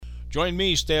Join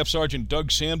me, Staff Sergeant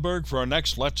Doug Sandberg, for our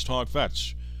next Let's Talk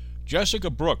Vets. Jessica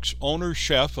Brooks,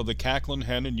 owner-chef of the Cacklin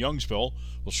Hen in Youngsville,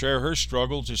 will share her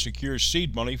struggle to secure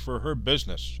seed money for her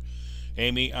business.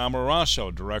 Amy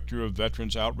Amoroso, Director of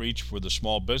Veterans Outreach for the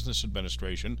Small Business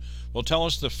Administration, will tell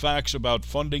us the facts about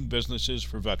funding businesses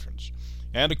for veterans.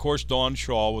 And, of course, Dawn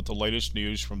Schaal with the latest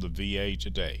news from the VA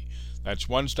today. That's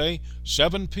Wednesday,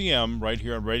 7 p.m. right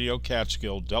here on Radio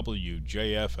Catskill,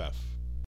 WJFF.